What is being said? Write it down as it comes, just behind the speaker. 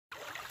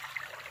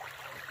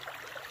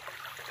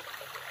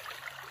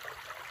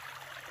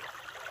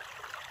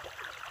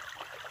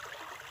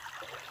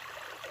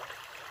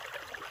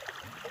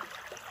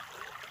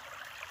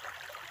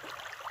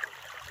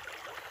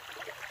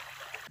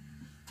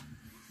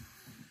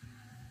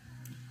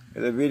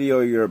The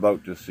video you're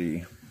about to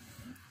see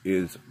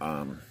is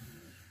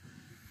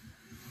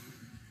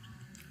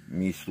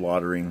me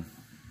slaughtering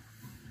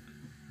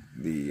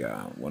the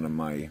one of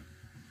my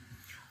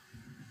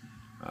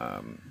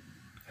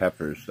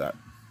heifers that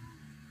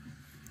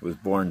was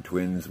born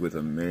twins with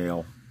a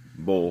male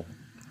bull,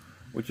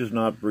 which is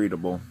not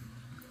breedable.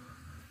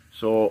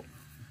 So,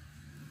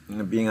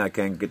 being I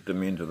can't get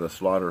them into the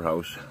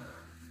slaughterhouse,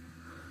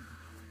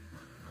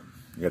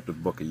 you have to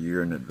book a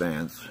year in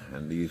advance,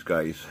 and these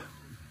guys,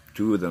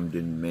 2 of them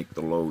didn't make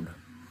the load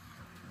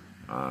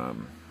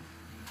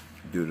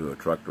due to a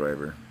truck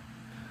driver.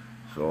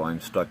 So I'm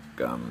stuck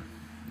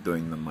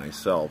doing them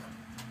myself.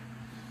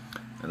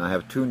 And I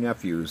have 2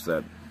 nephews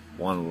that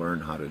want to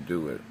learn how to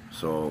do it.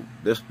 So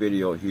this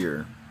video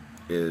here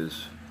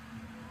is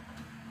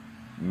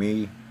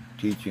me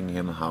teaching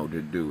him how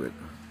to do it.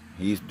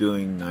 He's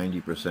doing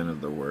 90% of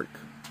the work,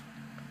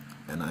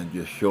 and I'm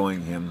just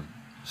showing him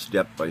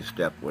step by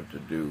step what to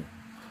do.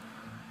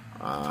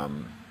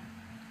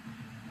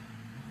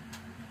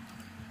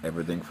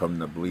 Everything from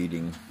the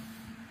bleeding,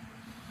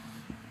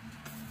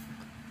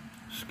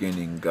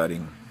 skinning,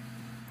 gutting,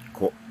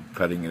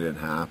 cutting it in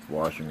half,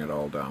 washing it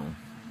all down.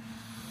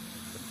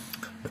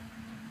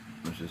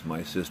 This is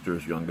my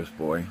sister's youngest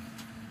boy.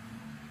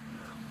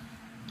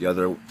 The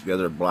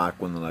other black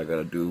one that I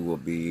gotta do will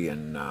be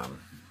in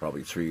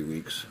probably 3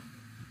 weeks.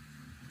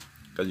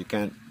 Because you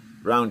can't,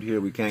 around here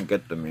we can't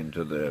get them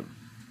into the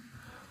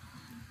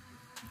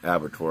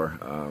abattoir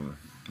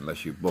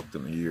unless you book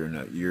them a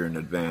year in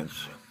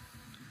advance.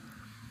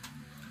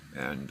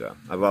 And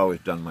I've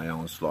always done my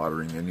own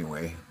slaughtering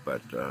anyway,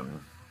 but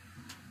so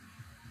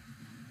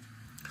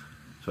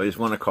I just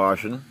want to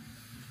caution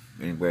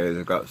anybody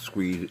that's got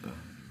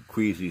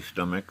queasy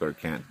stomach or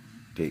can't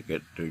take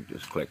it to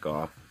just click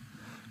off,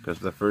 because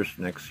the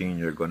next scene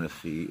you're going to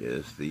see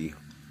is the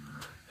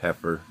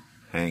heifer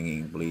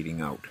hanging,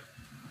 bleeding out.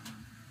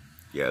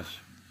 Yes,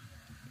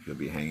 she'll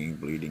be hanging,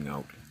 bleeding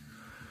out.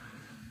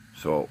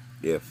 So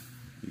if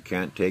you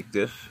can't take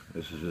this,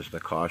 this is just a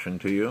caution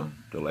to you,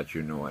 to let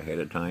you know ahead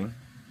of time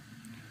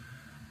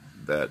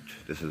that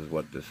this is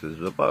what this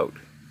is about.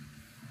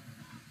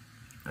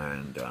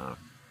 And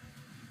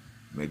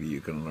maybe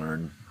you can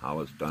learn how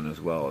it's done as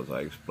well as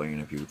I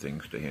explain a few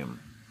things to him.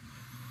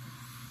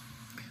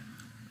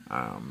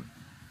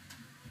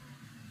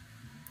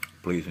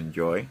 Please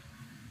enjoy.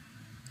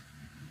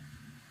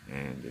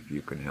 And if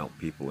you can help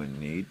people in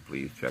need,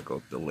 please check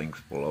out the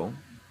links below.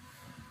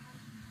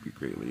 Be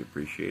greatly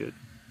appreciated.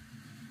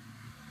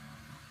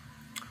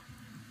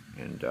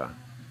 And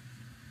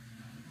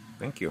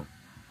thank you.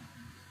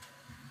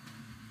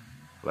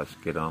 Let's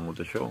get on with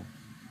the show.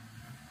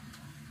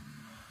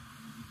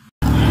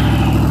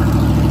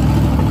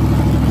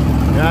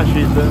 Yeah,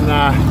 she's been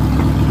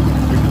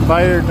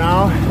expired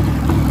now.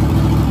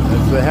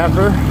 That's the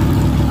heifer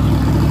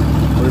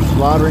we're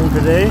slaughtering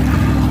today.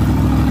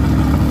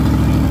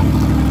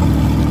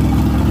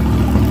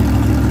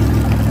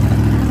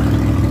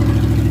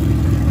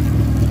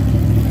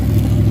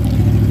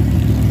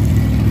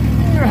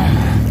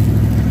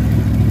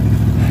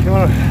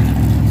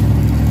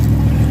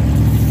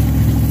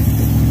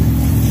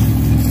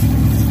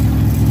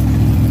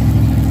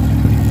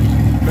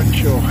 Good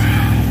show.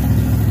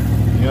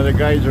 The other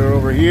guys are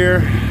over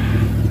here.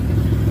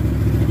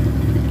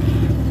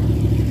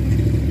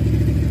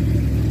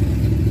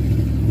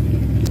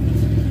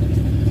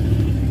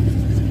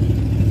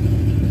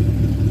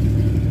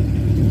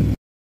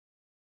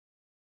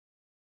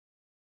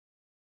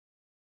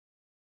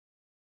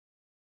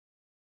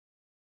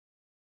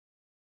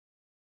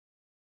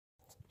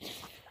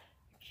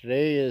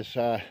 Today is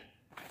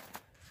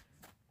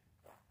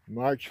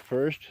March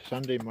 1st,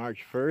 Sunday,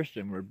 March 1st,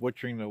 and we're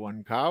butchering the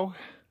one cow,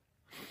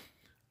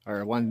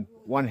 or one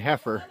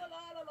heifer.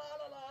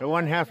 The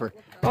one heifer.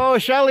 Oh,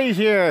 Shelly's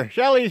here.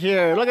 Shelly's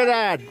here. Look at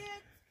that.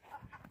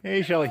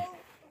 Hey, Shelly.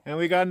 And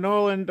we got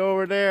Nolan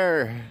over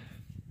there,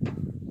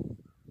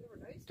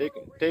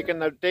 taking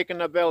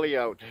the belly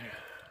out.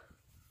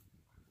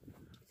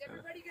 Is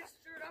everybody get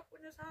stirred up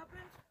when this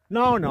happens?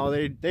 No,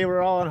 they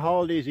were all on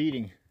holidays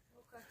eating.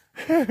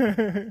 Okay.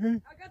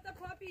 I got the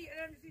puppy,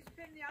 and if he's a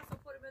pain in the ass, I'll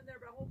put him in there,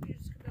 but I hope you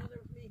just come down there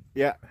with me.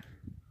 Yeah.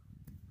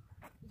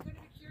 He's going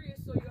to be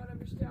curious, so you got to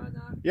understand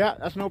that. Yeah,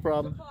 that's no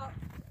problem.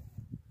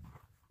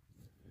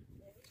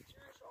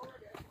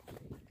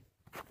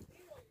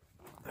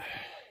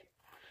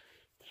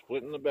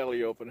 Splitting the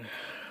belly open.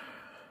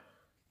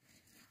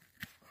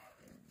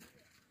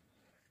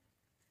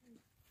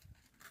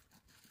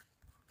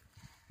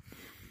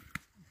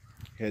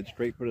 Head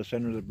straight for the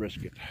center of the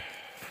brisket.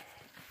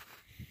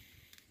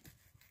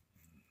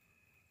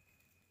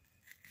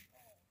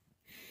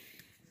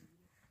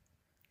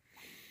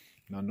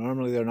 Now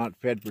normally they're not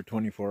fed for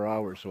 24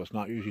 hours, so it's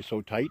not usually so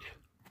tight.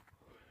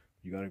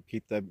 You gotta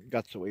keep the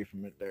guts away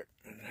from it there.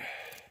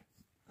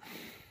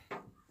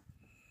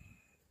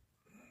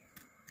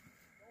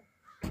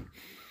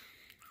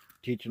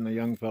 Teaching the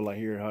young fella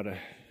here how to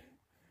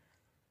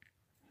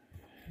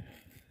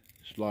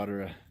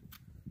slaughter a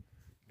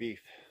beef.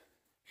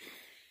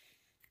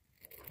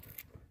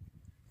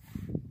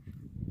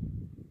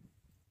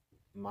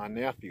 My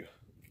nephew.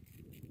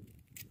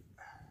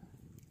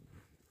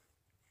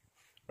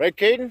 Right,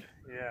 Caden?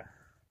 Yeah.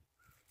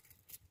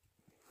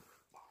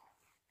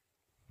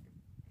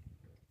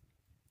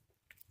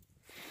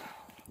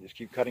 Just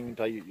keep cutting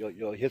until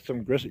you'll hit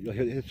some gristle. You'll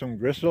hit some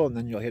gristle, and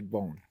then you'll hit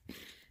bone.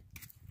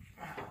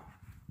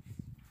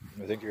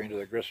 I think you're into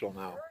the gristle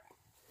now.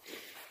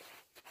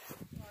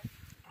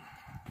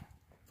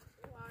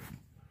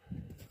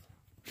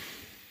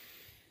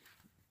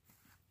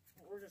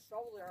 Where's the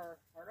shovel there,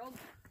 Arnold?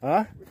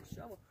 Huh? Where's the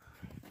shovel?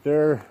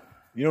 There.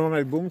 You know where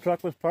my boom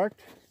truck was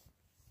parked?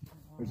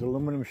 There's an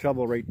aluminum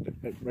shovel right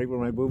where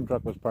my boom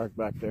truck was parked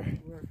back there.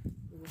 Where?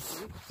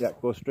 Yeah,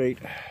 go straight.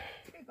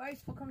 Okay,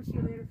 guys, we'll come see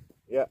you later.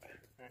 Yeah.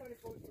 Okay?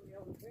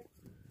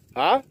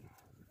 Huh?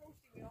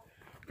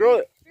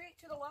 Go. Straight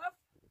to the left.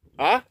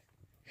 Huh?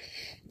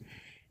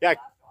 Yeah.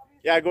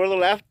 Yeah. Go to the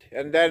left,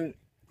 and then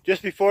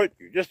just before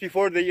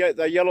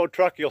the yellow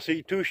truck, you'll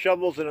see 2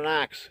 shovels and an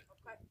axe.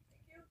 Okay,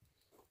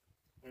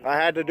 thank you. I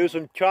had to do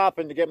some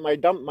chopping to get my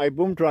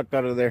boom truck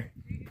out of there.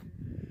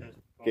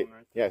 Okay.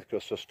 Yeah.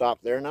 So stop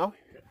there now.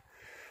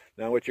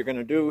 Now what you're going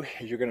to do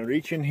is you're going to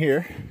reach in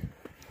here,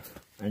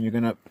 and you're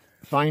going to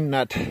find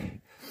that.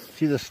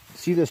 See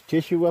this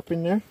tissue up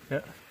in there?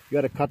 Yeah. You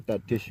got to cut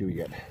that tissue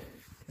yet,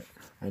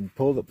 and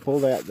pull the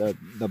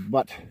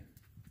butt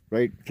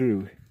right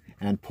through,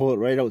 and pull it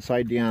right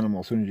outside the animal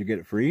as soon as you get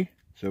it free,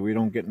 so we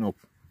don't get no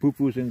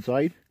poo-poos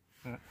inside.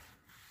 Yeah.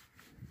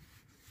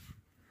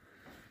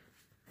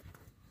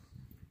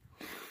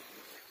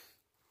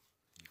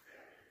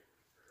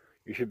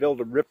 You should be able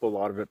to rip a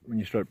lot of it when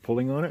you start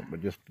pulling on it,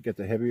 but just get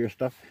the heavier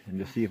stuff and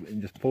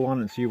just pull on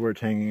it and see where it's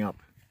hanging up.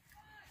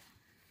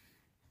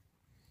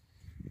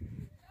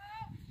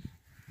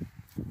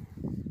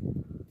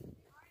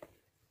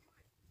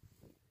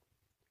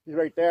 He's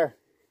right there.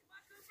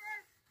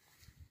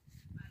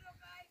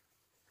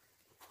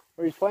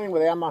 Oh, he's playing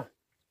with Emma.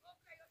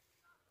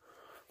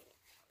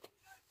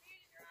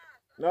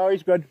 No,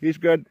 he's good. He's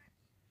good.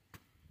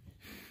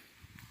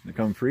 They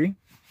come free.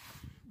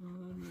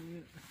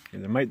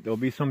 Yeah, there'll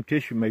be some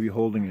tissue maybe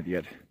holding it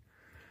yet,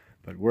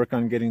 but work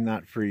on getting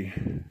that free.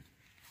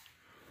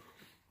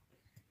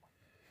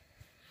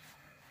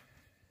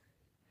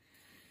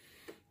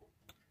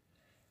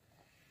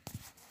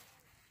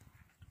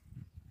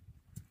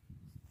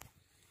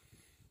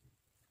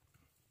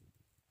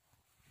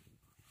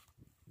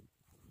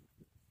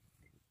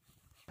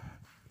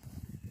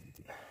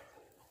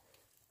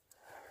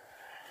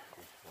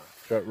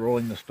 Start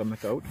rolling the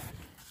stomach out.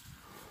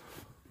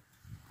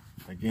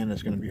 Again,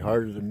 it's going to be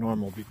harder than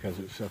normal because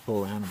it's a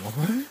full animal.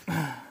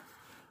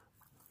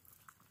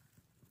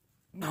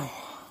 No.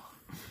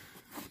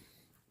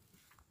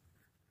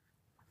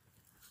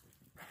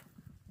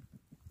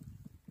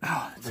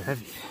 Oh, it's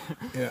heavy.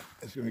 Yeah,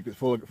 it's going to be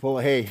full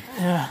of hay.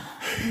 Yeah.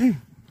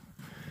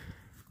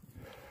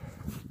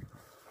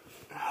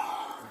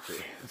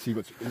 Let's see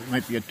it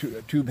might be a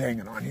tube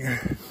hanging on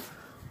here.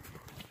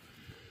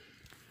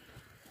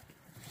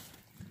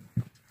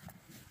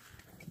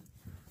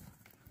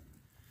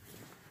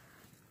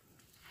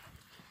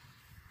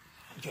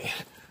 Okay,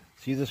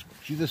 see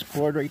this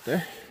cord right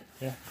there?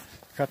 Yeah.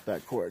 Cut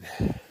that cord.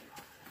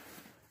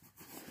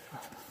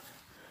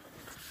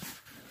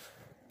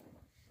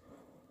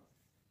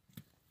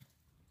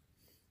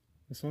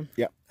 This one?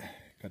 Yeah,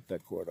 cut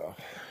that cord off.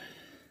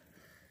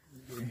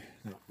 Okay.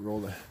 Now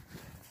roll the.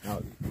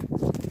 Now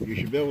you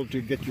should be able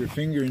to get your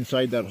finger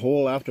inside that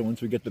hole after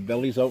once we get the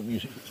bellies out,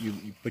 and you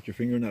put your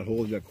finger in that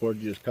hole, that cord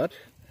you just cut,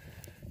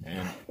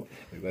 and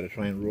we've got to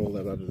try and roll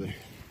that out of there.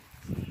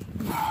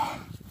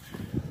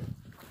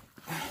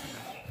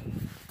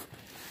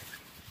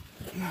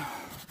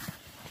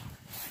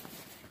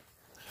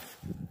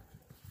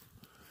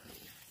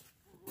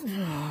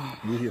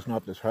 Usually it's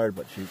not this hard,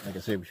 but like I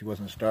say, she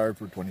wasn't starved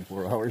for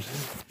 24 hours.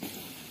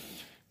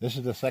 This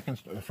is the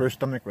first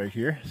stomach right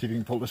here. See if you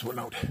can pull this one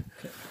out.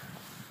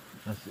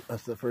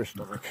 That's the first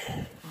stomach.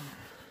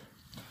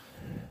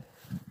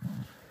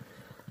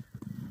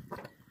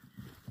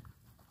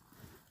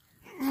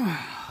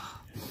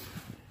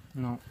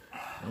 No.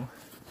 No?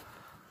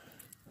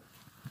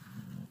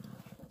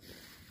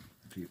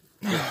 See,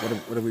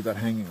 what have we got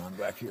hanging on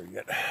back here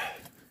yet?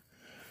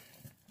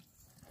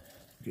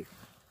 Okay.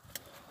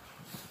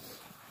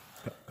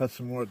 Cut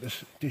some more of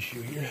this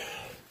tissue here.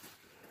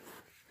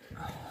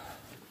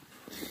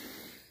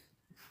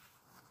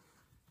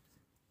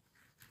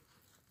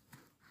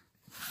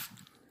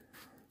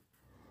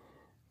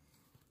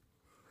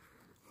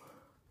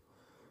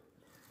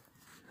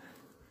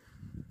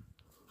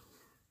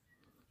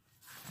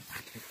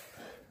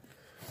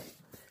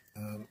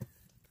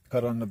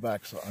 Cut on the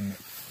back, so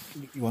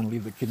you want to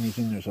leave the kidneys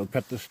in there, so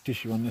cut this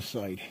tissue on this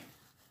side.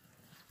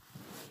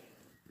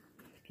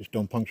 Just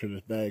don't puncture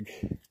this bag.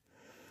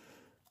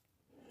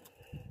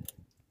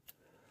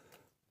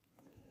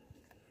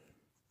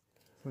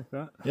 Like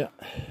that? Yeah.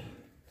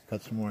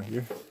 Cut some more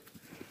here.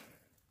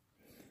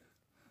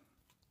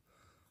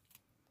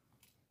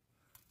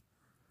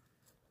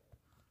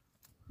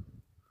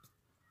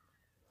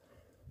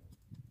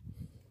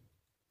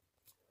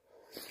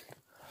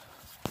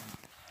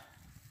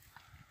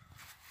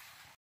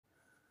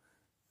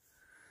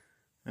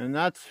 And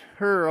that's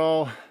her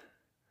all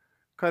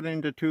cut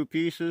into 2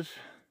 pieces,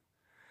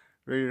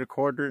 ready to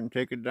quarter it and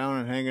take it down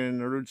and hang it in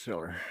the root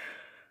cellar.